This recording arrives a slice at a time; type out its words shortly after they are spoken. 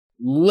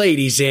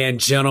Ladies and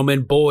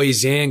gentlemen,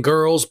 boys and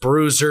girls,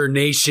 Bruiser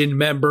Nation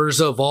members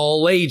of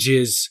all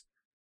ages,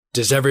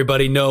 does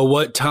everybody know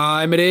what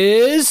time it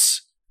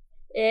is?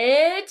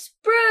 It's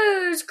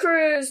Bruise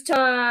Cruise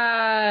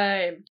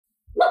time!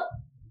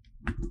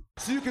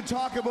 So you can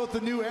talk about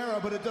the new era,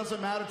 but it doesn't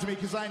matter to me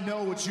because I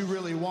know what you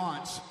really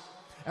want.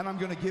 And I'm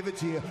going to give it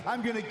to you.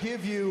 I'm going to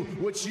give you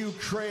what you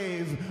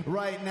crave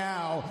right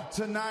now.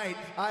 Tonight,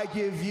 I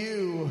give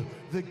you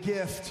the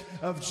gift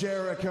of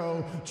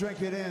Jericho.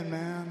 Drink it in,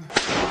 man.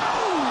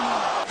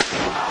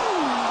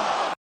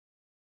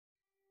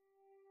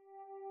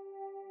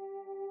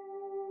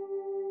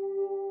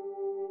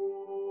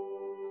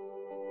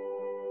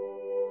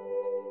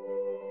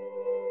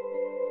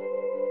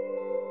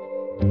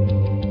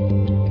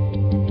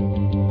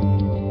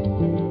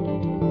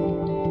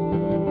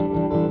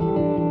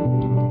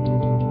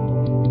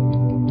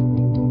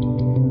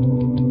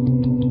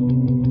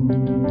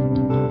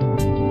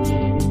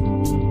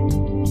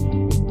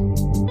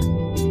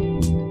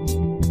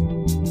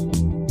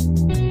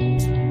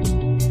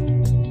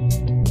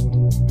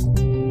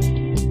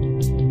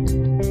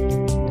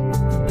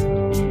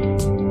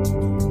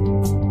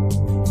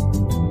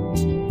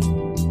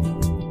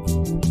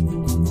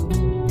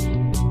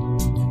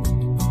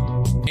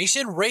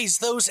 Raise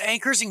those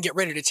anchors and get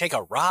ready to take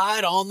a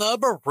ride on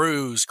the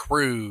Bruise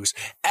Cruise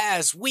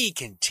as we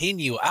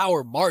continue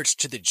our march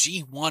to the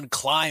G1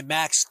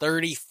 Climax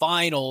 30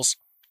 finals.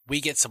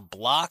 We get some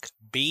Block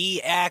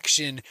B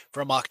action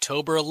from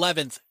October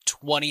 11th,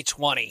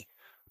 2020.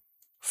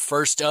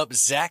 First up,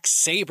 Zack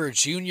Sabre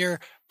Jr.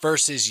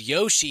 versus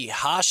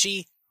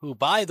Yoshi-Hashi, who,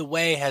 by the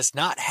way, has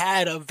not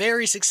had a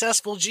very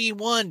successful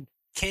G1.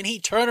 Can he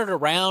turn it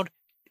around,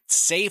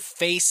 save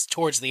face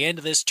towards the end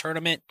of this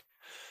tournament?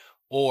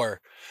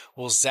 Or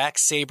will Zack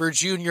Sabre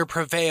Jr.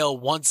 prevail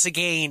once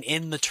again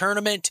in the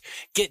tournament,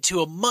 get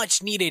to a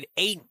much-needed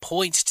 8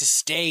 points to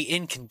stay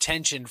in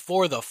contention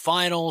for the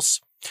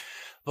finals?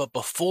 But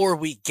before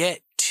we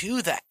get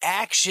to the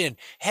action,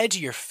 head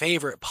to your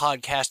favorite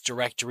podcast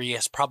directory,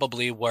 as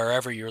probably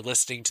wherever you're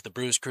listening to the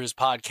Bruise Cruise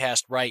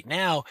podcast right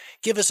now.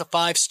 Give us a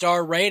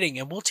 5-star rating,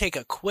 and we'll take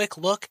a quick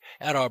look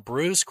at our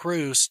Bruise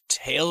Cruise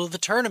Tale of the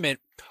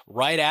Tournament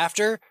right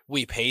after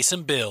we pay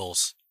some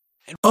bills.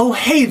 Oh,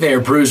 hey there,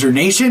 Bruiser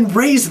Nation.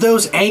 Raise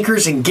those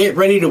anchors and get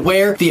ready to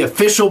wear the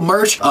official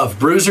merch of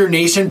Bruiser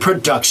Nation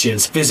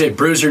Productions. Visit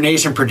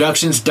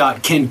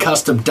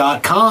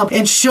bruisernationproductions.kincustom.com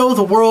and show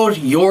the world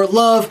your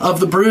love of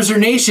the Bruiser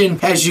Nation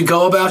as you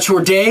go about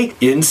your day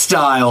in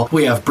style.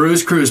 We have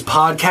Bruise Cruise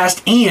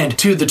podcast and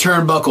To the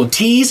Turnbuckle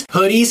tees,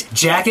 hoodies,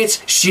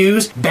 jackets,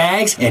 shoes,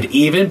 bags, and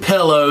even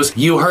pillows.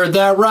 You heard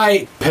that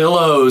right,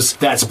 pillows.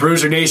 That's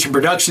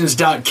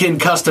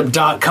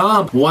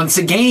bruisernationproductions.kincustom.com. Once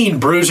again,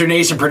 Bruiser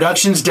Nation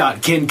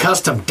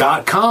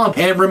Productions.kincustom.com.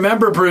 And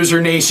remember,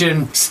 Bruiser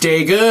Nation,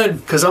 stay good,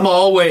 because I'm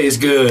always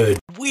good.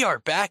 We are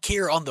back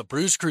here on the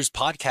Bruise Cruise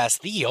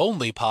podcast, the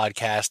only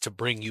podcast to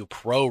bring you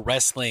pro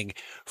wrestling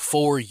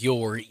for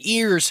your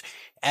ears,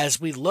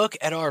 as we look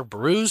at our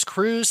Bruise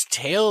Cruise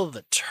Tale of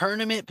the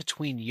Tournament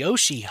between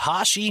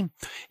Yoshi-Hashi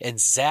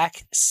and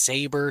Zack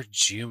Sabre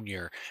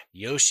Jr.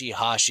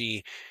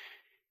 Yoshi-Hashi,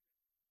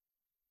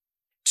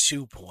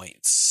 2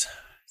 points.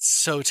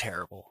 So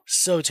terrible.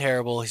 So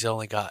terrible. He's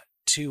only got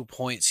 2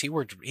 points.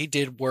 He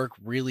did work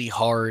really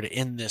hard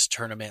in this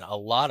tournament. A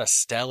lot of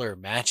stellar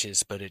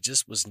matches, but it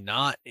just was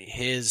not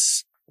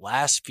his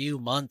last few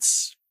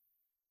months.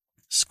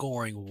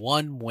 Scoring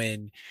 1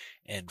 win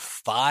and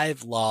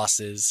 5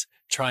 losses,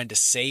 trying to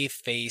save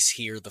face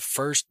here. The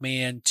first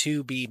man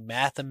to be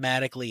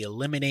mathematically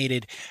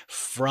eliminated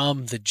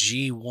from the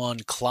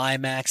G1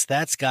 Climax.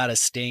 That's gotta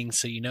sting.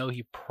 So you know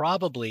he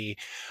probably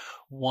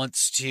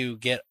wants to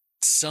get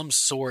some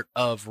sort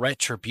of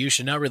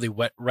retribution, not really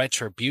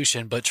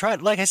retribution, but try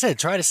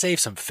to save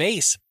some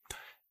face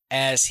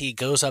as he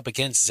goes up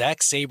against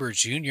Zack Sabre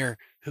Jr.,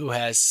 who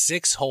has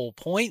 6 whole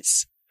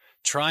points,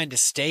 trying to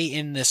stay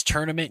in this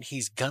tournament.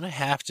 He's gonna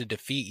have to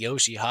defeat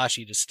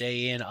Yoshi-Hashi to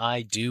stay in,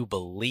 I do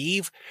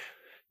believe.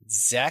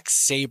 Zack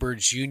Sabre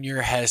Jr.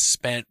 has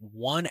spent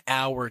 1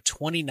 hour,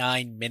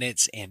 29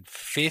 minutes, and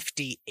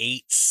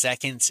 58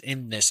 seconds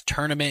in this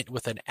tournament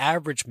with an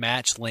average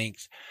match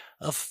length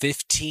of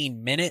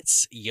 15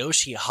 minutes.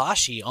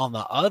 Yoshi-Hashi, on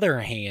the other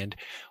hand,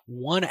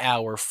 1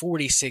 hour,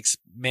 46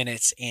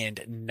 minutes,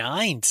 and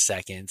 9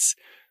 seconds.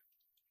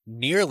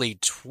 Nearly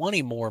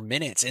 20 more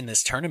minutes in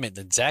this tournament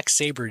than Zack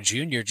Sabre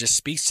Jr. Just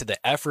speaks to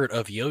the effort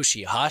of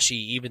Yoshi-Hashi,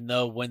 even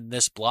though when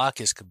this block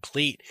is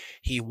complete,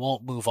 he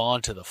won't move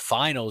on to the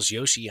finals.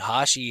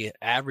 Yoshi-Hashi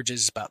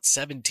averages about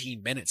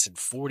 17 minutes and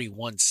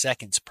 41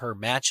 seconds per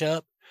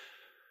matchup.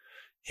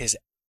 His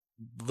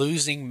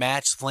losing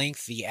match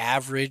length, the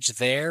average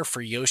there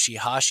for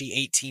Yoshi-Hashi,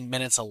 18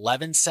 minutes,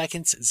 11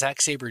 seconds.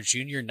 Zack Sabre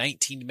Jr.,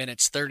 19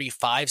 minutes,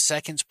 35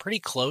 seconds. Pretty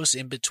close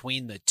in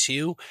between the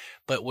two.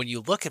 But when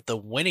you look at the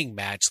winning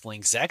match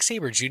length, Zack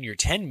Sabre Jr.,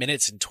 10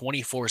 minutes and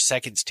 24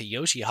 seconds to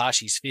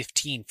Yoshi-Hashi's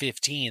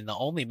 15-15. The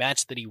only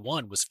match that he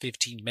won was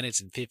 15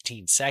 minutes and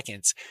 15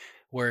 seconds.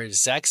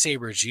 Whereas Zack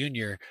Sabre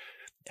Jr.,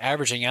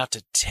 averaging out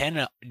to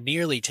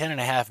nearly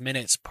 10.5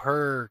 minutes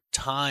per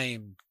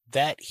time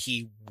that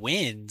he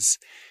wins,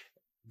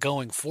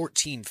 going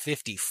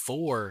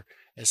 14:54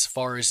 as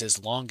far as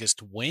his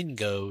longest win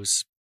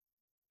goes.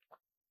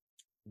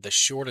 The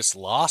shortest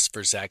loss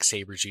for Zack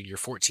Sabre Jr.,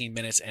 14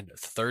 minutes and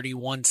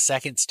 31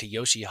 seconds to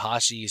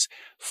Yoshi-Hashi's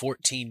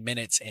 14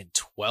 minutes and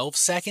 12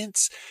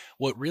 seconds.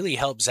 What really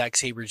helped Zack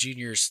Sabre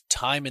Jr.'s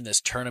time in this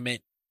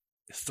tournament,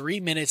 3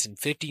 minutes and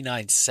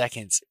 59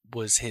 seconds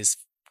was his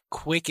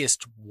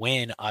quickest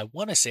win. I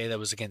want to say that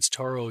was against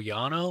Toru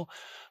Yano,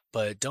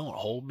 but don't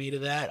hold me to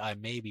that. I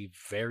may be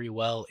very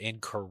well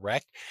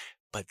incorrect.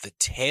 But the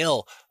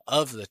tale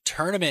of the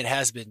tournament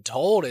has been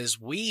told as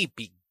we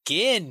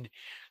begin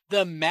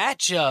the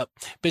matchup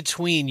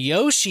between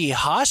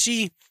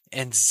Yoshi-Hashi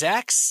and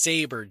Zack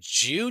Sabre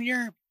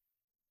Jr.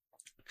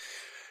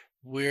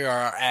 We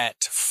are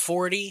at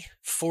 40,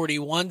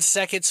 41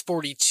 seconds,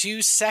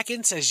 42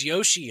 seconds as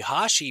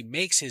Yoshi-Hashi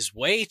makes his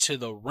way to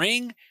the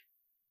ring.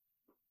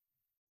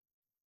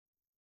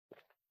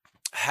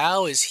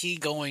 How is he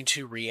going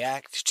to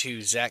react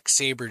to Zack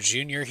Sabre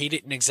Jr.? He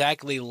didn't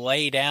exactly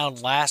lay down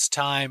last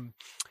time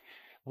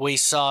we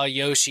saw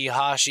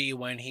Yoshi-Hashi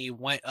when he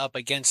went up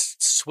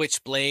against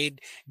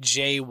Switchblade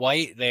Jay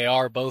White. They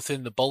are both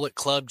in the Bullet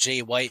Club.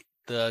 Jay White,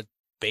 the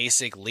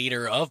basic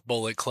leader of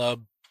Bullet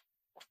Club,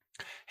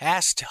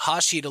 asked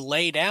Hashi to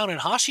lay down, and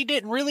Hashi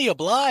didn't really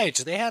oblige.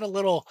 They had a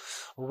little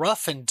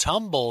rough and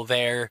tumble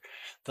there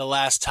the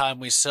last time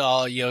we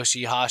saw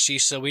Yoshi-Hashi,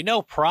 so we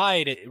know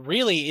pride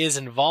really is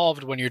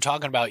involved when you're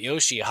talking about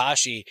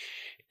Yoshi-Hashi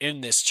in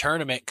this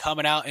tournament,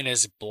 coming out in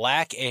his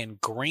black and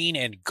green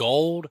and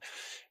gold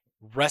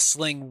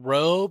wrestling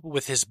robe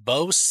with his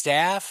bow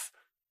staff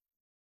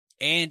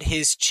and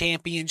his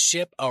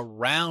championship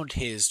around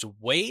his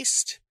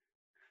waist.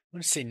 I'm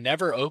going to say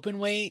never open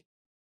weight.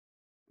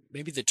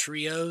 Maybe the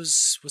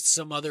trios with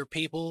some other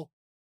people.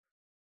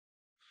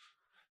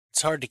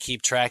 It's hard to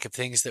keep track of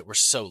things that were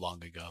so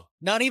long ago.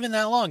 Not even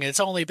that long. It's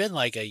only been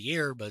like a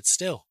year, but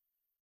still.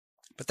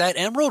 But that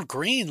emerald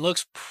green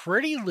looks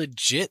pretty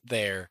legit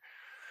there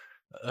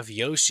of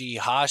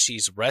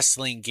Yoshi-Hashi's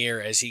wrestling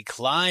gear as he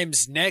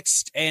climbs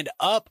next and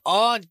up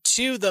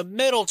onto the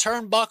middle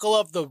turnbuckle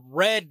of the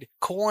red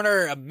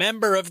corner, a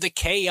member of the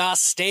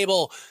Chaos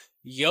Stable,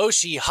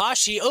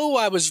 Yoshi-Hashi. Oh,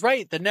 I was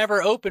right. The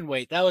never open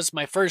weight. That was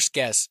my first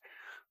guess.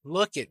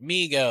 Look at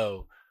me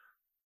go.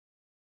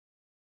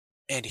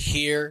 And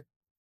here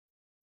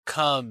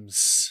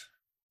comes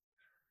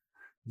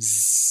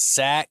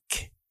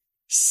Zack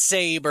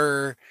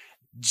Sabre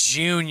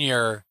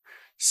Jr.,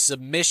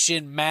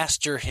 submission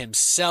master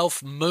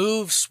himself,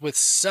 moves with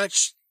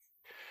such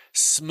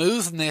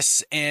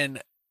smoothness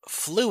and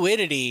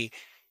fluidity.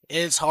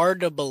 It's hard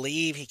to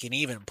believe he can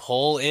even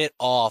pull it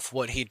off.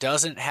 What he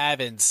doesn't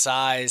have in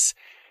size,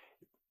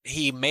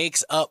 he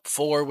makes up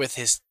for with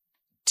his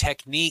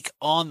technique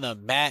on the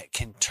mat,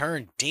 can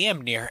turn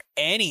damn near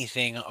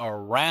anything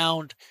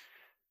around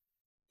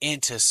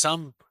into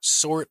some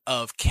sort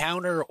of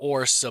counter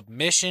or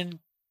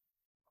submission.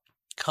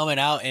 Coming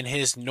out in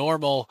his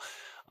normal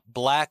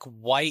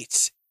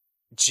black-white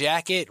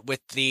jacket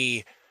with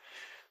the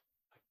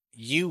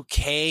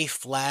UK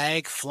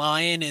flag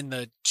flying in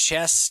the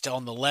chest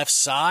on the left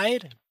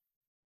side,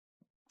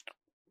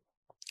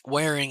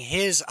 wearing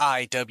his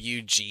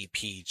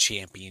IWGP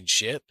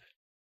championship.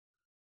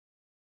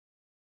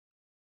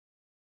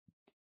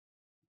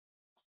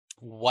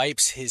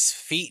 Wipes his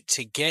feet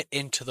to get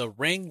into the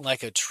ring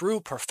like a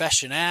true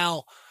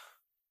professional.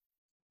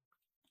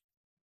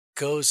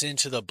 Goes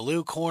into the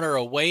blue corner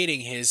awaiting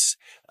his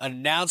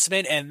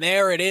announcement, and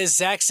there it is,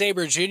 Zack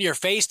Sabre Jr.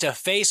 face to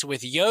face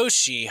with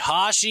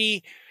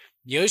Yoshi-Hashi.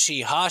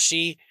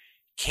 Yoshi-Hashi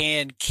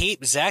can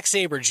keep Zack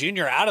Sabre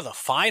Jr. out of the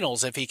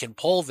finals if he can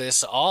pull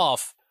this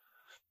off.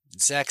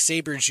 Zack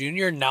Sabre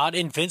Jr. not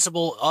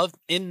invincible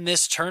in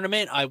this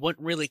tournament. I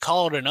wouldn't really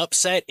call it an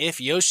upset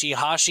if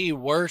Yoshi-Hashi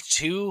were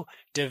to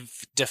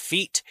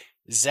defeat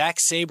Zack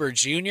Sabre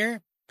Jr.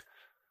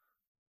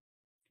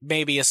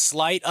 Maybe a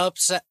slight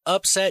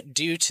upset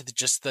due to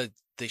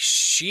the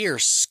sheer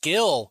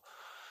skill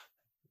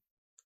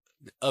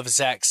of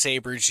Zack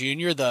Sabre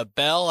Jr. The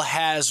bell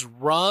has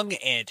rung,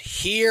 and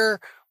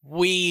here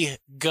we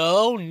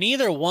go.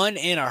 Neither one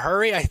in a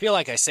hurry. I feel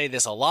like I say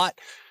this a lot,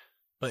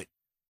 but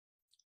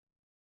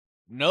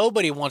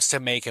nobody wants to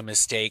make a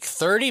mistake.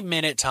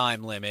 30-minute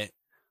time limit.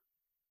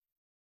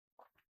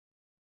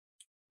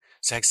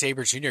 Zack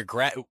Sabre Jr.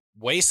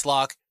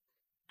 waistlock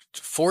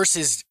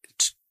forces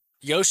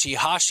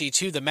Yoshi-Hashi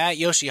to the mat.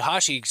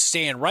 Yoshi-Hashi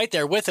staying right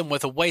there with him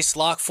with a waist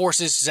lock,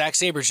 forces Zack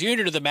Sabre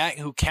Jr. to the mat,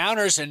 who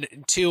counters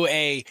into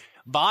a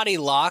body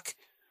lock.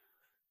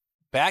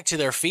 Back to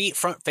their feet,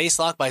 front face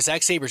lock by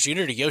Zack Sabre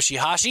Jr. to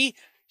Yoshi-Hashi.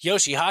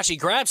 Yoshi-Hashi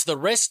grabs the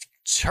wrist,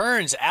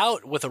 turns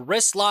out with a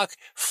wrist lock,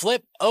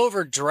 flip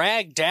over,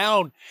 drag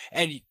down,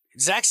 and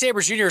Zack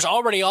Sabre Jr. is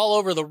already all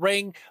over the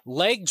ring.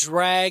 Leg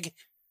drag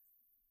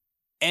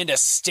and a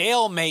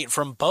stalemate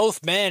from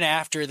both men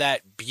after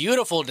that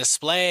beautiful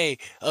display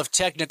of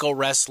technical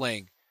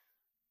wrestling.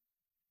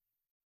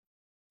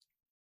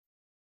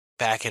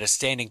 back at a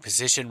standing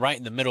position right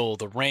in the middle of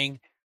the ring.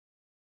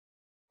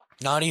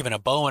 Not even a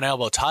bow and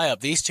elbow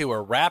tie-up. These two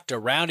are wrapped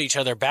around each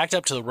other. Backed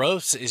up to the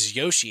ropes is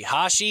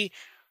Yoshihashi.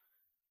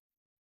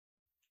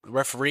 The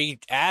referee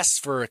asks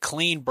for a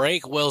clean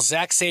break. Will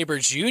Zack Sabre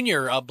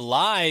Jr.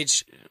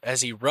 oblige as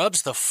he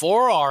rubs the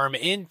forearm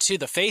into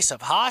the face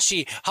of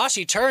Hashi?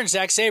 Hashi turns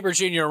Zack Sabre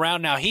Jr.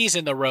 around. Now he's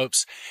in the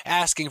ropes,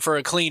 asking for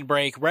a clean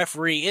break.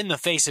 Referee in the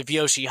face of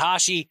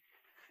Yoshihashi.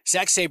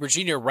 Zack Sabre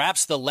Jr.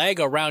 wraps the leg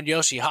around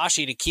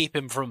Yoshihashi to keep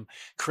him from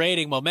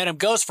creating momentum.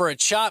 Goes for a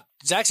chop.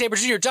 Zack Sabre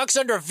Jr. ducks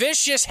under.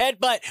 Vicious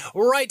headbutt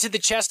right to the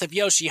chest of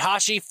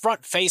Yoshihashi.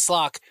 Front face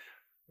lock,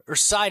 or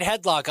side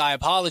headlock, I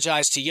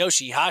apologize, to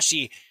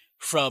Yoshihashi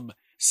from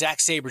Zack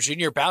Sabre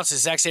Jr.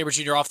 Bounces Zack Sabre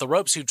Jr. off the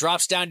ropes, who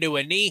drops down to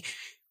a knee.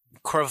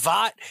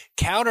 Cravat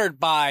countered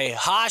by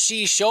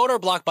Hashi. Shoulder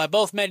blocked by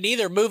both men.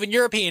 Neither moving.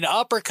 European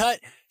uppercut.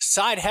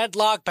 Side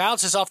headlock,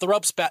 bounces off the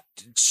ropes,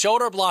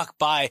 shoulder block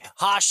by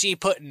Hashi,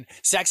 putting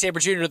Zack Sabre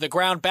Jr. to the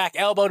ground. Back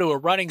elbow to a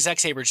running Zack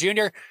Sabre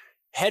Jr.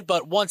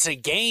 Headbutt once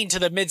again to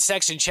the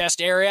midsection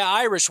chest area.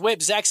 Irish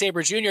whip, Zack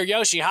Sabre Jr.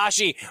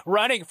 Yoshihashi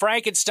running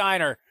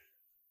Frankensteiner.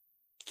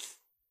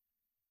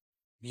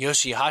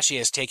 Yoshihashi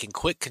has taken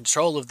quick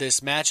control of this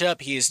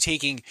matchup. He is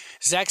taking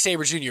Zack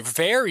Sabre Jr.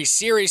 very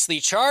seriously.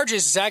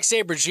 Charges Zack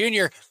Sabre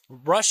Jr.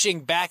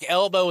 rushing back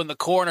elbow in the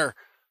corner.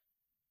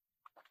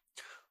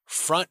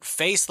 Front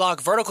face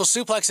lock, vertical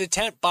suplex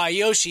attempt by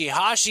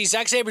Yoshihashi.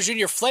 Zack Sabre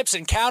Jr. flips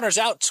and counters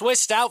out,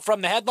 twists out from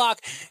the headlock,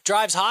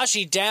 drives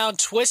Hashi down,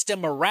 twists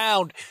him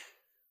around,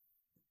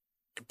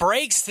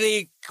 breaks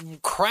the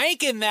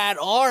crank in that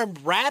arm,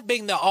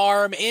 wrapping the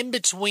arm in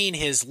between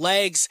his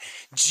legs,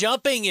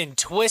 jumping and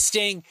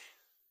twisting,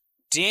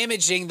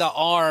 damaging the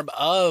arm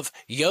of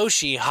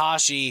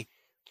Yoshihashi.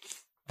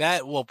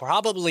 That will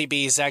probably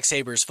be Zack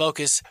Sabre's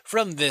focus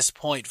from this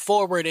point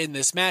forward in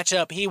this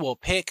matchup. He will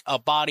pick a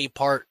body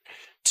part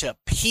to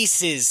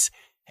pieces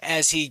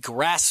as he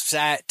grasps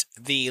at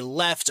the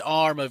left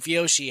arm of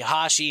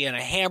Yoshihashi in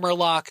a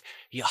hammerlock.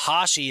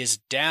 Hashi is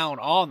down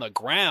on the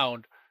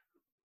ground.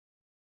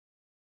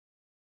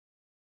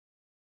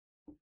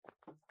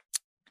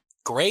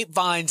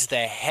 Grapevines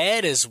the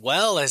head as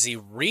well as he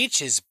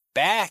reaches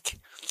back,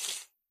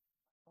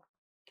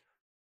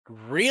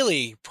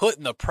 really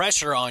putting the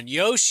pressure on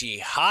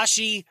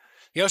Yoshihashi.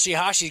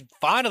 Yoshihashi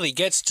finally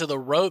gets to the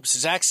ropes.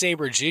 Zack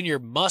Sabre Jr.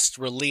 must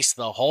release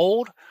the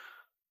hold.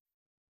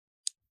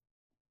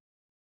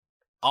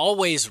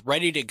 Always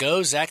ready to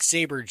go. Zack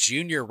Sabre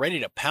Jr. ready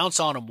to pounce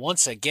on him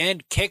once again.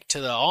 Kick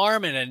to the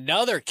arm and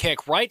another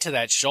kick right to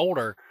that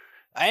shoulder.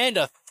 And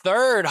a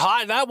third.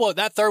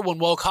 That third one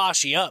woke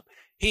Hashi up.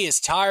 He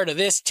is tired of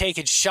this,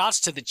 taking shots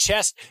to the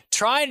chest,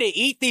 trying to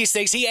eat these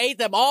things. He ate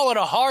them all in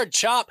a hard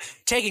chop,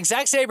 taking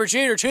Zack Sabre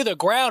Jr. to the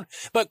ground,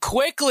 but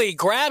quickly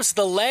grabs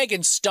the leg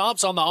and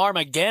stomps on the arm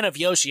again of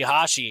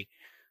Yoshihashi.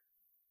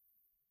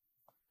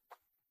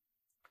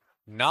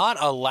 Not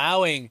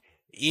allowing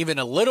even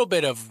a little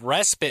bit of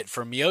respite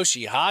from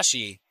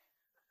Yoshihashi.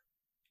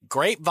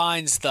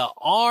 Grapevines the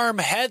arm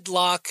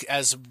headlock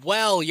as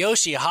well.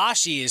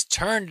 Yoshihashi is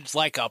turned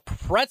like a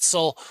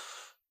pretzel.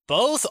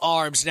 Both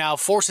arms now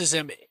forces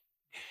him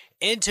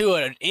into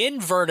an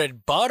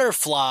inverted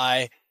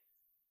butterfly.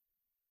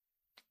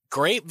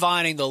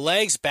 Grapevining the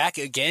legs back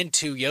again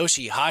to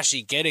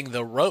Yoshihashi, getting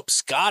the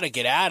ropes. Gotta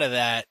get out of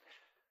that.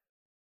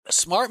 A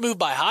smart move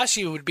by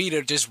Hashi would be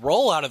to just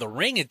roll out of the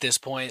ring at this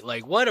point.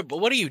 Like, what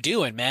are you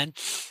doing, man?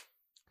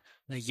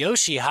 The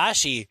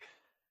Yoshihashi,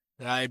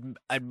 I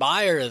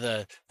admire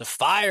the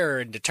fire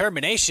and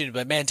determination,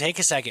 but man, take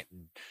a second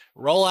and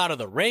roll out of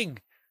the ring.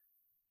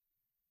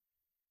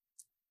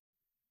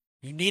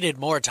 You needed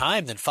more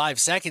time than 5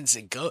 seconds,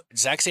 and go.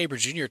 Zack Sabre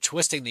Jr.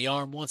 twisting the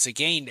arm once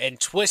again and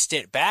twist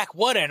it back.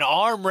 What an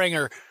arm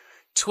wringer.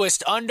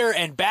 Twist under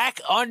and back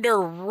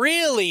under.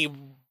 Really,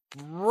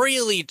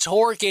 really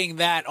torquing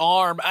that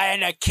arm.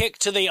 And a kick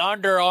to the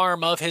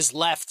underarm of his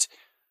left.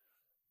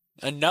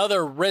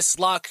 Another wrist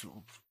lock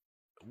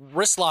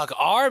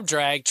arm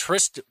drag.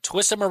 Twist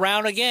him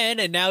around again,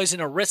 and now he's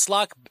in a wrist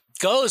lock.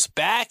 Goes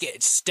back,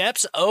 it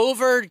steps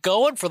over,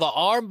 going for the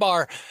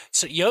armbar.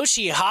 So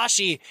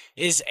Yoshihashi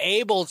is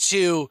able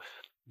to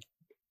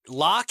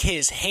lock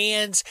his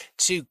hands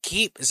to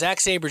keep Zack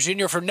Sabre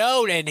Jr. from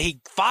and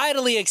he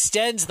finally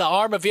extends the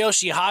arm of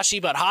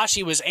Yoshihashi, but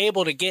Hashi was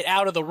able to get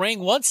out of the ring.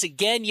 Once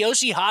again,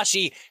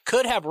 Yoshihashi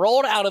could have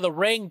rolled out of the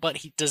ring, but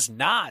he does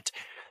not.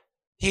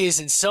 He is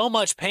in so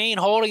much pain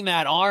holding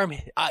that arm,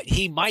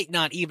 he might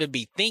not even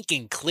be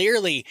thinking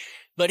clearly.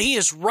 But he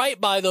is right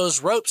by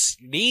those ropes.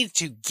 Need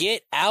to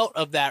get out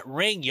of that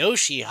ring.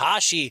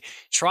 Yoshihashi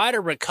try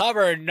to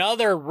recover.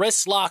 Another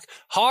wrist lock.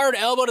 Hard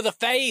elbow to the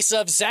face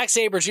of Zack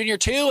Sabre Jr.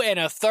 2 and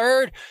a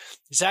third.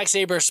 Zack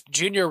Sabre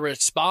Jr.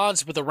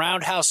 responds with a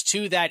roundhouse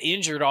to that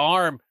injured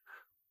arm.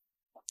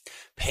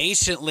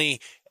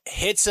 Patiently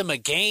hits him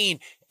again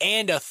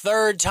and a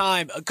third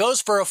time.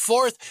 Goes for a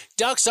fourth.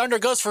 Ducks under.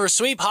 Goes for a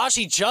sweep.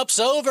 Hashi jumps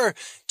over.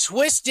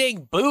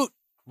 Twisting boot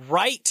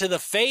right to the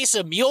face,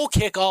 a mule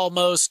kick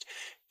almost,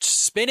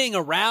 spinning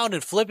around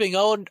and flipping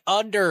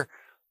under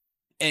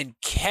and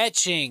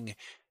catching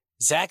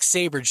Zack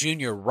Sabre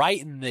Jr.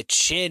 right in the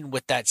chin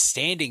with that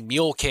standing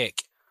mule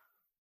kick.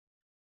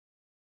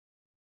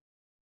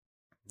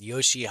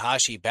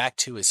 Yoshihashi back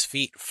to his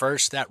feet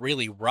first. That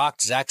really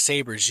rocked Zack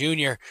Sabre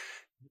Jr.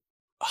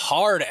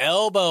 Hard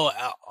elbow,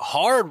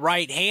 hard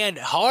right hand,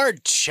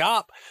 hard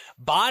chop,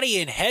 body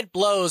and head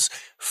blows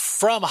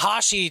from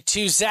Hashi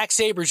to Zack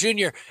Sabre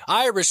Jr.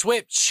 Irish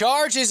whip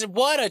charges.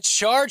 What a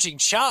charging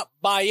chop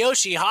by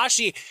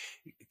Yoshihashi.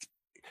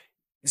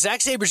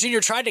 Zack Sabre Jr.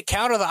 tried to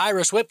counter the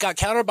Irish whip, got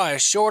countered by a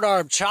short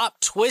arm chop,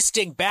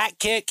 twisting back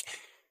kick.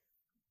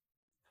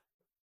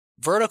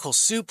 Vertical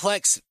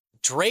suplex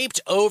draped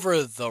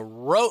over the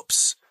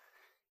ropes.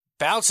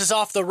 Bounces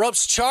off the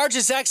ropes,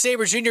 charges Zack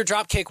Sabre Jr.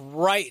 drop kick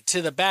right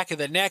to the back of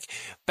the neck.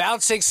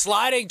 Bouncing,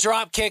 sliding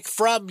drop kick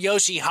from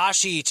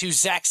Yoshihashi to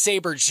Zack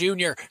Sabre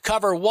Jr.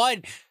 Cover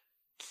one.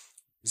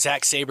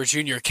 Zack Sabre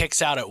Jr.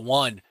 kicks out at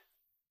one.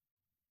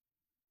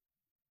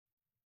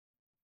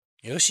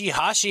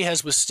 Yoshihashi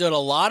has withstood a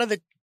lot of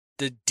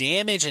the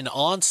damage and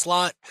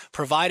onslaught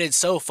provided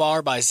so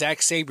far by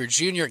Zack Sabre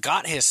Jr.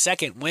 Got his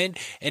second win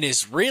and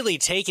is really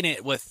taking it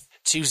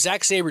to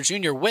Zack Sabre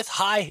Jr. with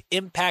high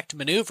impact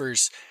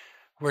maneuvers,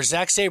 where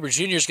Zack Sabre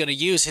Jr. is going to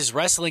use his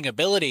wrestling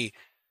ability.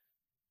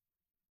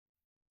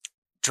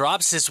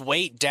 Drops his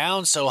weight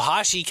down so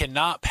Hashi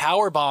cannot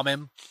powerbomb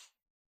him.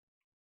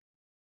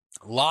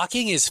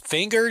 Locking his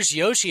fingers,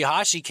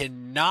 Yoshihashi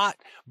cannot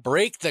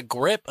break the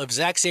grip of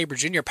Zack Sabre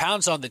Jr.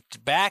 Pounds on the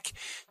back,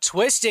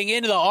 twisting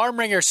into the arm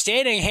wringer,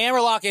 standing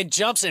hammerlock, and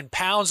jumps and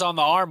pounds on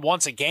the arm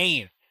once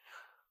again.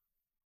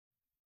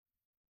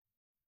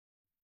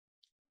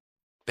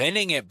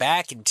 Bending it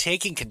back and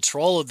taking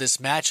control of this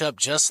matchup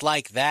just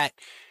like that.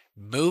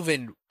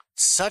 Moving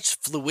such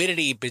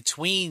fluidity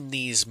between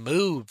these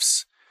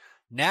moves.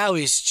 Now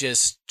he's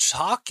just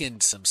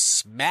talking some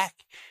smack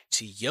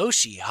to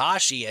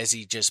Yoshihashi as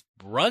he just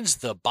runs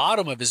the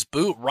bottom of his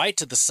boot right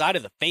to the side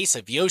of the face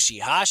of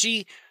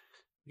Yoshihashi.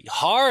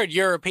 Hard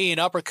European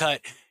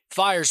uppercut.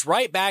 Fires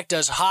right back,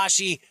 does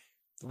Hashi.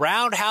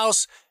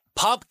 Roundhouse,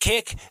 pump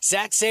kick.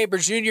 Zack Sabre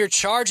Jr.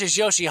 charges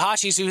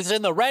Yoshihashi, who's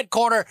in the red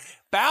corner.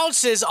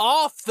 Bounces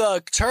off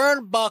the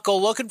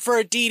turnbuckle, looking for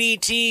a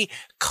DDT.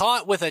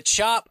 Caught with a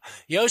chop.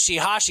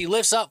 Yoshihashi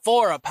lifts up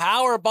for a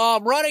power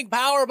bomb. Running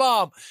power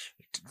bomb.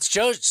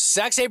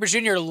 Zack Sabre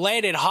Jr.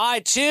 landed high,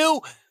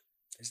 2.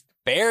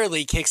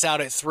 Barely kicks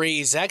out at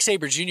 3. Zack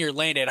Sabre Jr.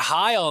 landed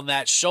high on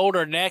that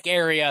shoulder neck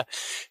area.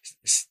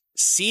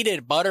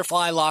 Seated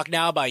butterfly lock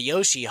now by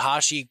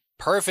Yoshihashi.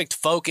 Perfect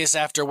focus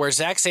after where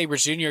Zack Sabre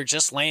Jr.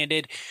 just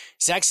landed.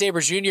 Zack Sabre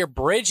Jr.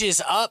 bridges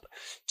up,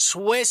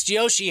 twist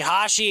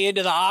Yoshihashi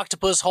into the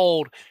octopus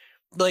hold.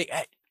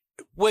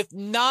 With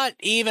not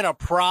even a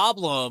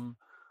problem,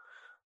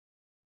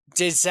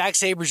 did Zack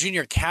Sabre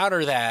Jr.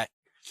 counter that.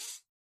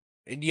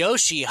 And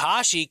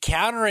Yoshihashi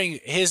countering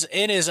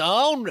in his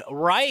own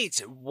right.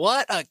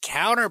 What a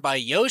counter by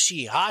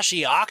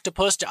Yoshihashi,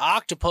 octopus to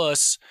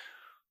octopus.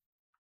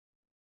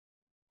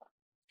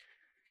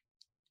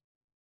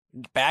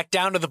 Back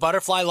down to the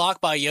butterfly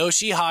lock by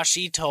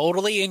Yoshihashi,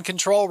 totally in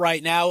control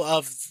right now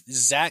of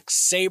Zack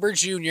Sabre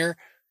Jr.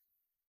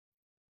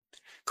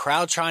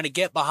 Crowd trying to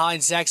get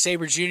behind Zack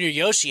Sabre Jr.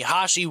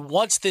 Yoshihashi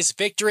wants this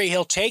victory.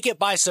 He'll take it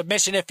by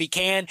submission if he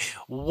can.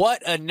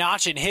 What a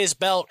notch in his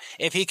belt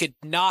if he could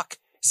knock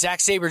Zack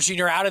Sabre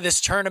Jr. out of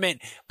this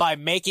tournament by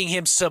making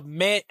him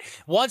submit.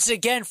 Once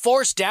again,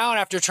 forced down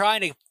after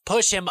trying to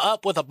push him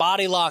up with a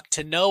body lock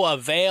to no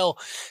avail.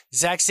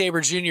 Zack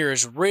Sabre Jr.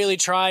 is really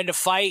trying to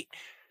fight.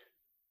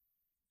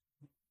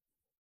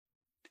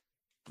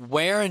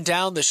 Wearing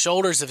down the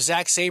shoulders of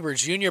Zack Sabre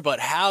Jr.,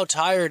 but how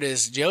tired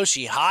is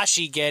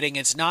Yoshihashi getting?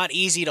 It's not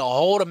easy to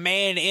hold a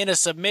man in a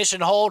submission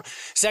hold.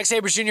 Zack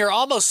Sabre Jr.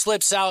 almost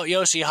slips out.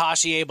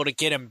 Yoshihashi able to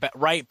get him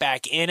right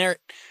back in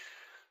it.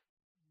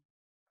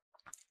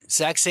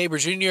 Zack Sabre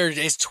Jr.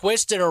 is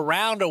twisted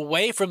around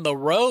away from the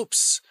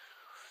ropes.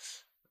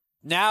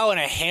 Now in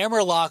a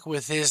hammerlock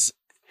with his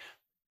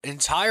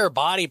entire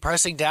body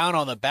pressing down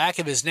on the back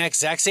of his neck.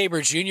 Zack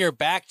Sabre Jr.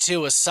 back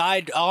to a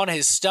side on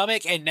his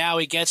stomach, and now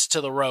he gets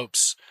to the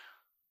ropes.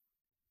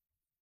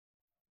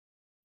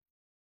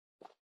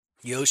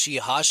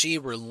 Yoshihashi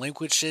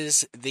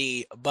relinquishes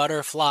the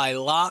butterfly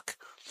lock.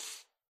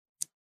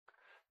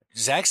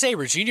 Zack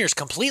Sabre Jr. is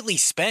completely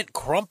spent,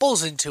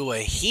 crumples into a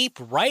heap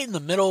right in the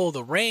middle of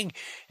the ring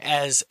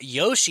as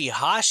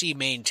Yoshihashi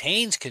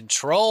maintains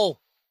control.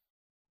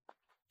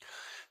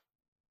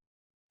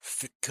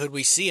 Could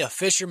we see a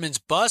fisherman's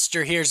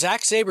buster here?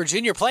 Zack Sabre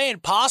Jr. playing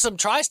possum,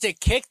 tries to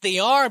kick the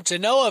arm to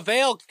no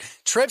avail,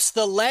 trips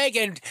the leg,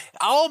 and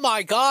oh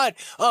my God,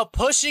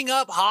 pushing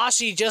up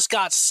Hashi just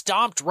got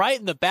stomped right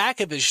in the back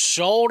of his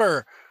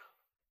shoulder.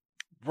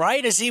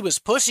 Right as he was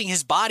pushing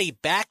his body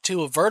back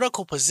to a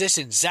vertical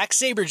position, Zack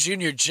Sabre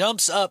Jr.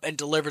 jumps up and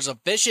delivers a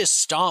vicious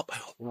stomp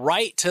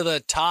right to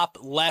the top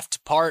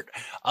left part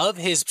of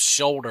his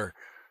shoulder.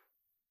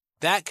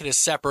 That could have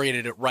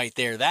separated it right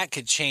there. That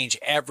could change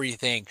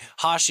everything.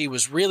 Hashi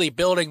was really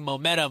building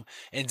momentum,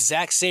 and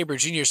Zack Sabre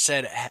Jr.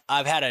 said,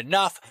 I've had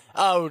enough.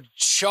 Oh,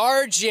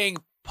 charging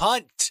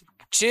punt.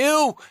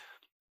 2.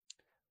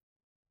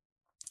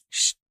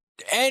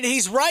 And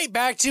he's right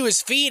back to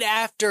his feet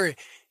after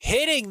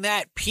hitting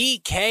that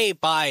PK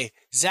by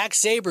Zack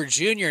Sabre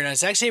Jr. Now,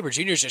 Zack Sabre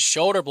Jr. is just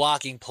shoulder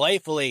blocking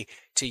playfully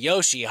to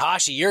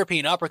Yoshi-Hashi.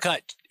 European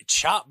uppercut,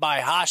 chop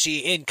by Hashi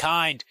in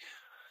kind.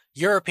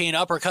 European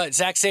uppercut,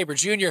 Zack Sabre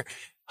Jr.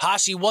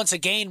 Hashi once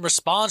again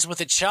responds with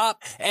a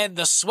chop, and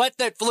the sweat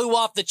that flew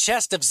off the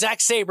chest of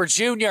Zack Sabre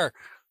Jr.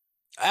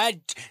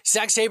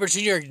 Zack Sabre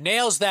Jr.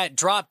 nails that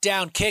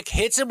drop-down kick,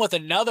 hits him with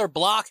another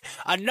block,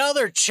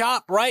 another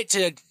chop right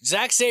to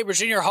Zack Sabre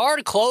Jr.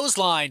 Hard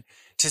clothesline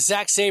to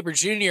Zack Sabre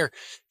Jr.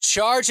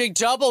 Charging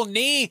double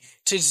knee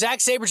to Zack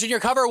Sabre Jr.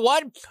 Cover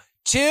 1,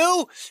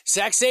 2.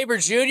 Zack Sabre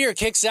Jr.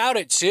 kicks out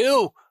at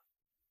 2.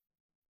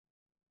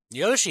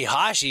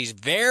 Yoshi-Hashi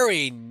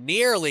very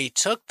nearly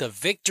took the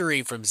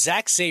victory from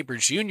Zack Sabre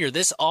Jr.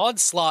 This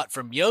onslaught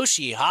from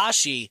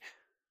Yoshi-Hashi.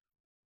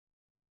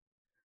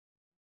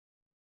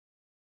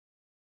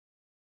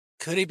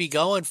 Could he be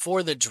going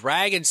for the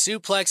Dragon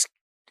Suplex?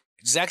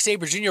 Zack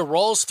Sabre Jr.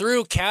 rolls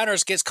through,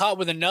 counters, gets caught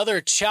with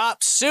another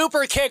chop.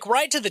 Super kick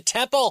right to the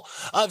temple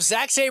of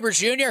Zack Sabre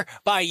Jr.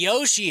 by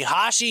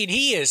Yoshi-Hashi, and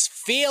he is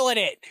feeling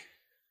it.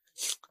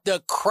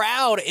 The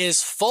crowd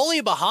is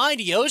fully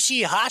behind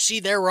Yoshi-Hashi.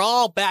 They're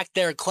all back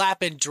there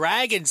clapping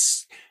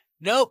dragons.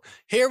 Nope.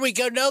 Here we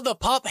go. No, the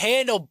pump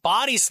handle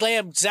body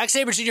slam. Zack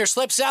Sabre Jr.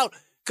 slips out.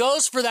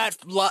 Goes for that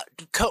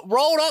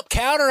rolled up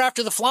counter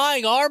after the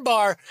flying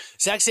armbar.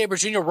 Zack Sabre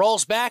Jr.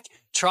 rolls back.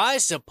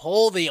 Tries to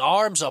pull the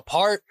arms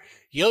apart.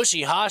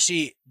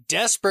 Yoshi-Hashi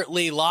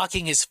desperately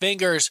locking his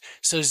fingers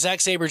so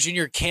Zack Sabre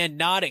Jr.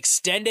 cannot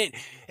extend it.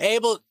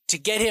 Able to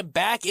get him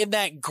back in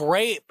that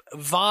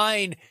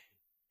grapevine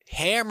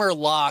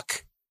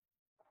hammerlock.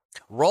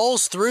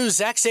 Rolls through.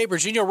 Zack Sabre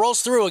Jr.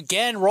 rolls through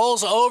again.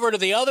 Rolls over to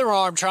the other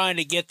arm trying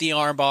to get the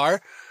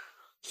armbar.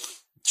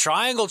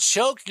 Triangle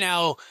choke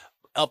now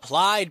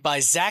applied by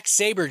Zack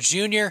Sabre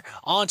Jr.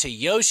 onto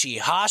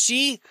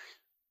Yoshi-Hashi.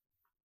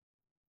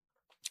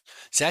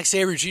 Zack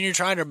Sabre Jr.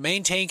 trying to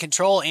maintain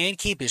control and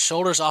keep his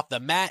shoulders off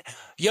the mat.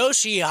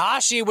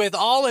 Yoshi-Hashi with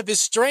all of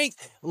his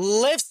strength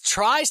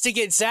tries to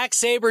get Zack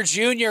Sabre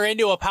Jr.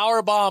 into a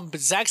powerbomb, but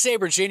Zack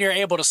Sabre Jr.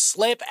 able to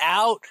slip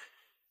out.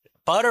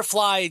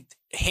 Butterfly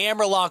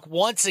hammerlock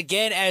once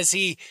again as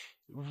he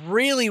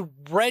really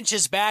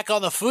wrenches back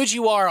on the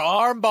Fujiwara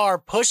armbar,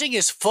 pushing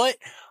his foot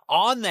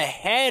on the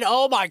head.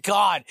 Oh my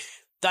God.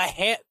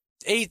 The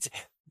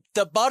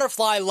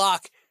butterfly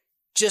lock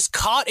just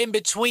caught in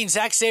between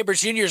Zack Sabre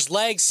Jr.'s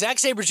legs. Zack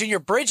Sabre Jr.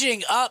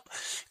 bridging up,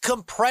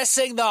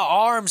 compressing the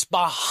arms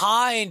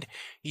behind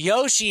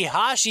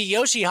Yoshi-Hashi.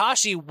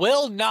 Yoshi-Hashi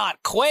will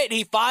not quit.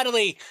 He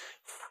finally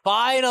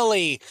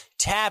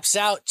taps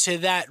out to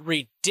that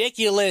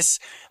ridiculous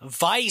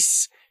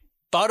vice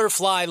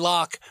butterfly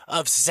lock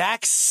of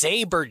Zack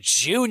Sabre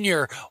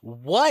Jr.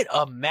 What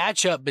a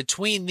matchup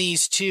between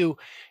these two.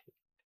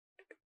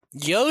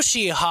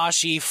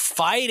 Yoshi-Hashi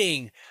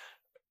fighting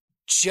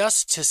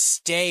just to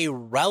stay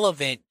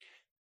relevant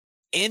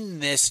in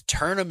this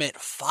tournament,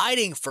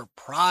 fighting for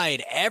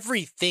pride,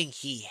 everything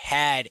he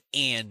had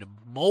and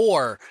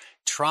more,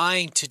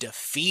 trying to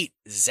defeat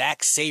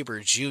Zack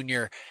Sabre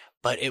Jr.,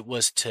 but it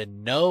was to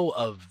no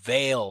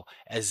avail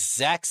as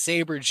Zack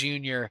Sabre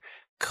Jr.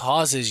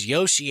 causes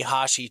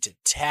Yoshi-Hashi to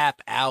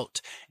tap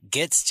out,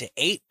 gets to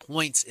 8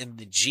 points in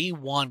the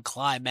G1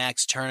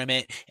 Climax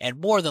tournament, and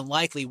more than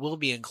likely will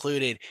be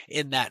included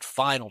in that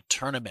final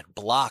tournament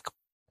block.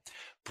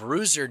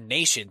 Bruiser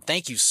Nation,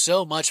 thank you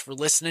so much for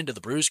listening to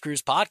the Bruise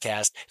Cruise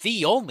podcast,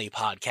 the only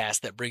podcast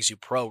that brings you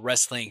pro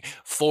wrestling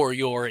for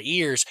your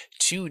ears.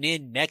 Tune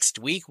in next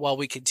week while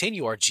we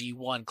continue our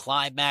G1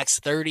 Climax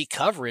 30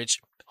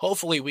 coverage.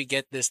 Hopefully we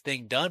get this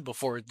thing done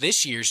before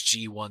this year's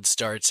G1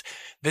 starts.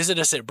 Visit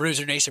us at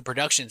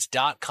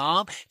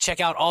BruiserNationProductions.com. Check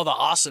out all the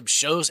awesome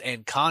shows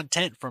and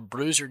content from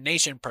Bruiser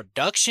Nation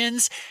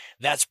Productions.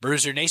 That's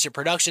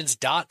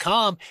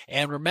BruiserNationProductions.com.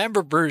 And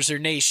remember, Bruiser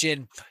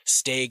Nation,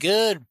 stay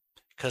good,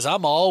 because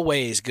I'm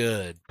always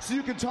good. So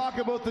you can talk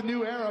about the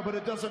new era, but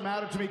it doesn't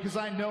matter to me because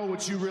I know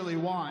what you really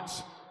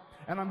want.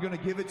 And I'm going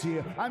to give it to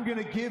you. I'm going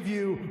to give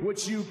you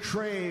what you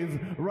crave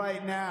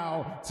right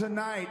now.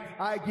 Tonight,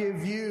 I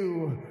give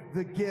you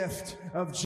the gift of